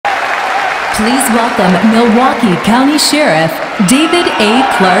Please welcome Milwaukee County Sheriff David A.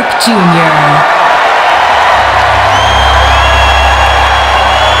 Clarke, Jr.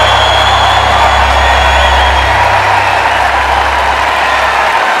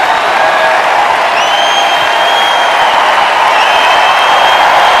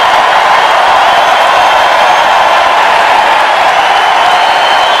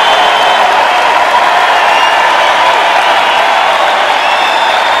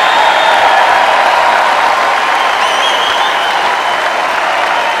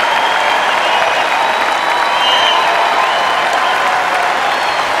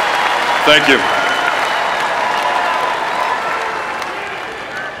 Thank you.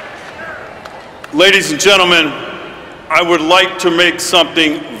 Ladies and gentlemen, I would like to make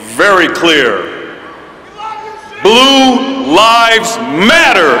something very clear. Blue lives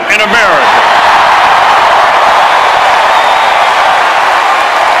matter in America.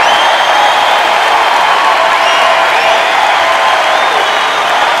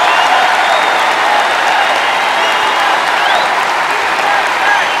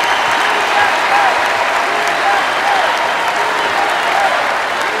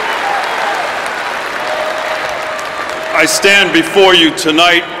 I stand before you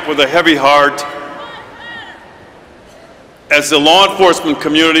tonight with a heavy heart as the law enforcement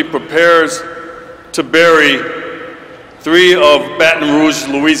community prepares to bury three of Baton Rouge,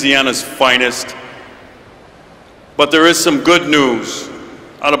 Louisiana's finest. But there is some good news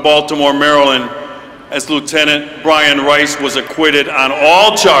out of Baltimore, Maryland, as Lieutenant Brian Rice was acquitted on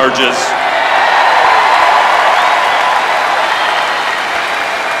all charges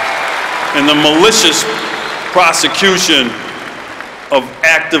in the malicious prosecution of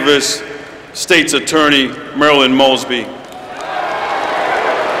activist State's Attorney Marilyn Mosby.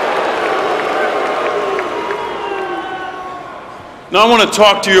 Now I want to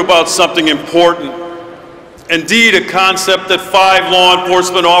talk to you about something important. Indeed, a concept that 5 law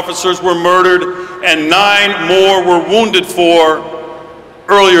enforcement officers were murdered and 9 more were wounded for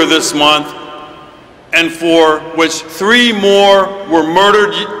earlier this month, and for which 3 more were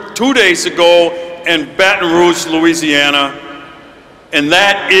murdered 2 days ago in Baton Rouge, Louisiana, and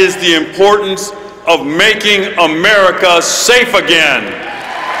that is the importance of making America safe again.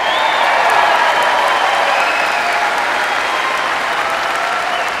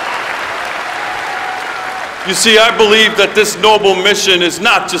 You see, I believe that this noble mission is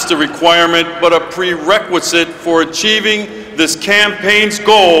not just a requirement, but a prerequisite for achieving this campaign's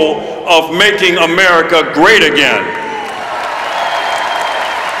goal of making America great again.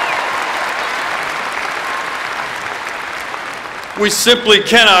 We simply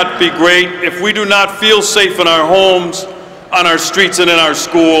cannot be great if we do not feel safe in our homes, on our streets, and in our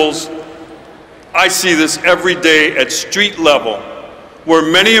schools. I see this every day at street level, where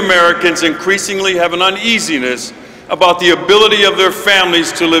many Americans increasingly have an uneasiness about the ability of their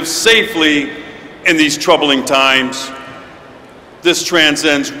families to live safely in these troubling times. This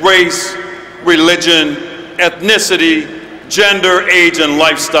transcends race, religion, ethnicity, gender, age, and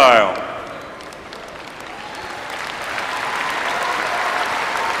lifestyle.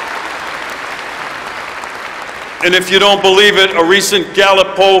 And if you don't believe it, a recent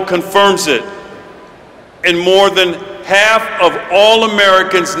Gallup poll confirms it. And more than half of all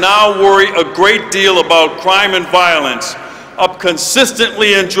Americans now worry a great deal about crime and violence, up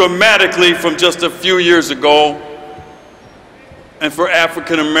consistently and dramatically from just a few years ago. And for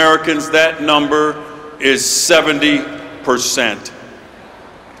African Americans, that number is 70%.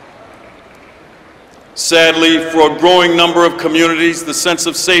 Sadly, for a growing number of communities, the sense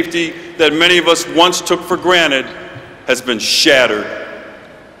of safety that many of us once took for granted has been shattered.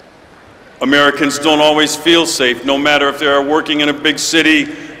 Americans don't always feel safe, no matter if they are working in a big city,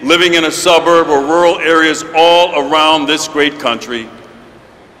 living in a suburb, or rural areas all around this great country.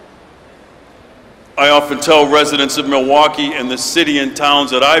 I often tell residents of Milwaukee and the city and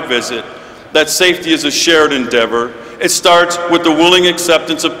towns that I visit that safety is a shared endeavor. It starts with the willing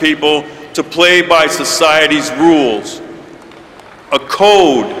acceptance of people to play by society's rules. A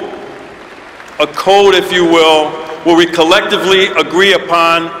code, if you will, where we collectively agree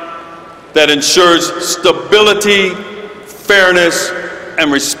upon that ensures stability, fairness,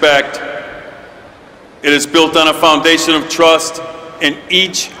 and respect. It is built on a foundation of trust in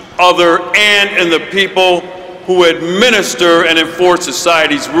each other and in the people who administer and enforce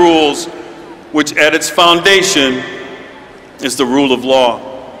society's rules, which at its foundation is the rule of law.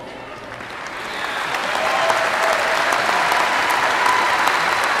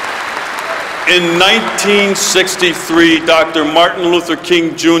 In 1963, Dr. Martin Luther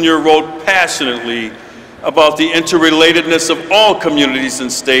King Jr. wrote passionately about the interrelatedness of all communities and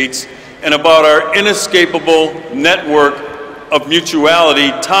states and about our inescapable network of mutuality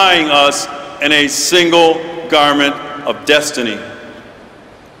tying us in a single garment of destiny.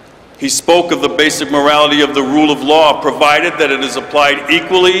 He spoke of the basic morality of the rule of law, provided that it is applied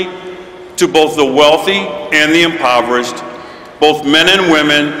equally to both the wealthy and the impoverished, both men and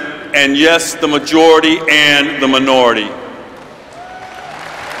women, and yes, the majority and the minority.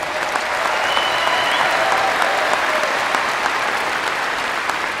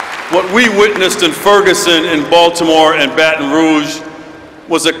 What we witnessed in Ferguson, in Baltimore, and Baton Rouge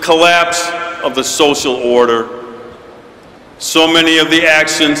was a collapse of the social order. So many of the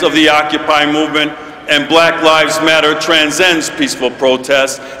actions of the Occupy movement and Black Lives Matter transcends peaceful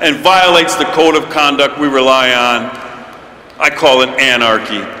protest and violates the code of conduct we rely on. I call it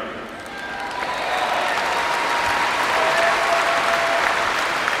anarchy.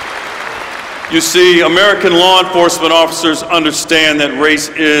 You see, American law enforcement officers understand that race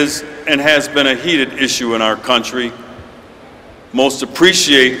is and has been a heated issue in our country. Most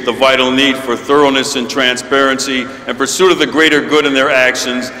appreciate the vital need for thoroughness and transparency and pursuit of the greater good in their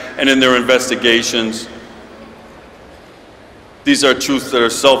actions and in their investigations. These are truths that are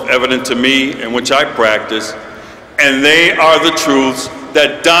self-evident to me and which I practice, and they are the truths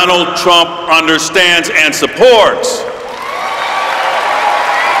that Donald Trump understands and supports.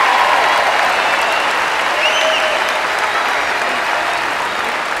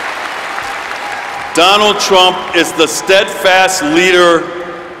 Donald Trump is the steadfast leader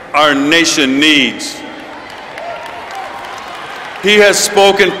our nation needs. He has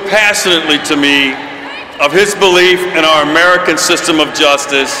spoken passionately to me of his belief in our American system of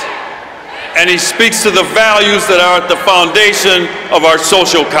justice, and he speaks to the values that are at the foundation of our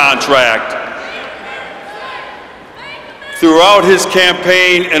social contract. Throughout his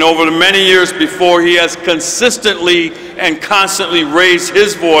campaign and over the many years before, he has consistently and constantly raised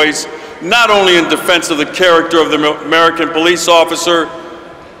his voice, not only in defense of the character of the American police officer,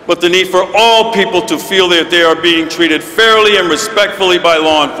 but the need for all people to feel that they are being treated fairly and respectfully by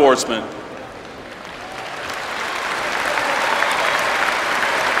law enforcement.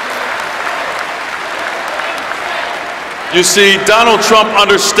 You see, Donald Trump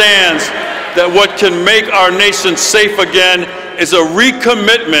understands that what can make our nation safe again is a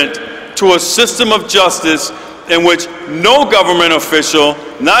recommitment to a system of justice in which no government official,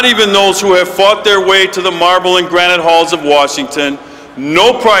 not even those who have fought their way to the marble and granite halls of Washington,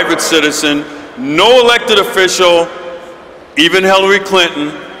 no private citizen, no elected official, even Hillary Clinton,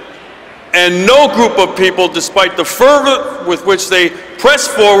 and no group of people, despite the fervor with which they press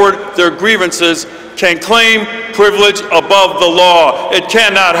forward their grievances, can claim privilege above the law. It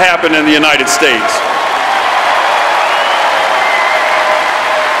cannot happen in the United States.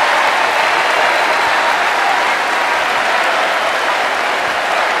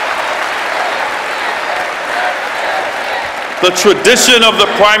 The tradition of the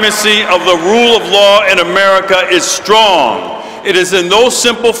primacy of the rule of law in America is strong. It is in those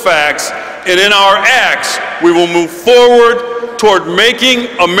simple facts and in our acts we will move forward toward making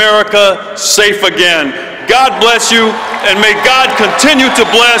America safe again. God bless you, and may God continue to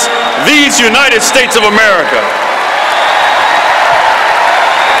bless these United States of America.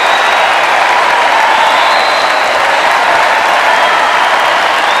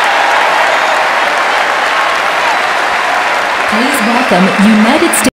 Please welcome United States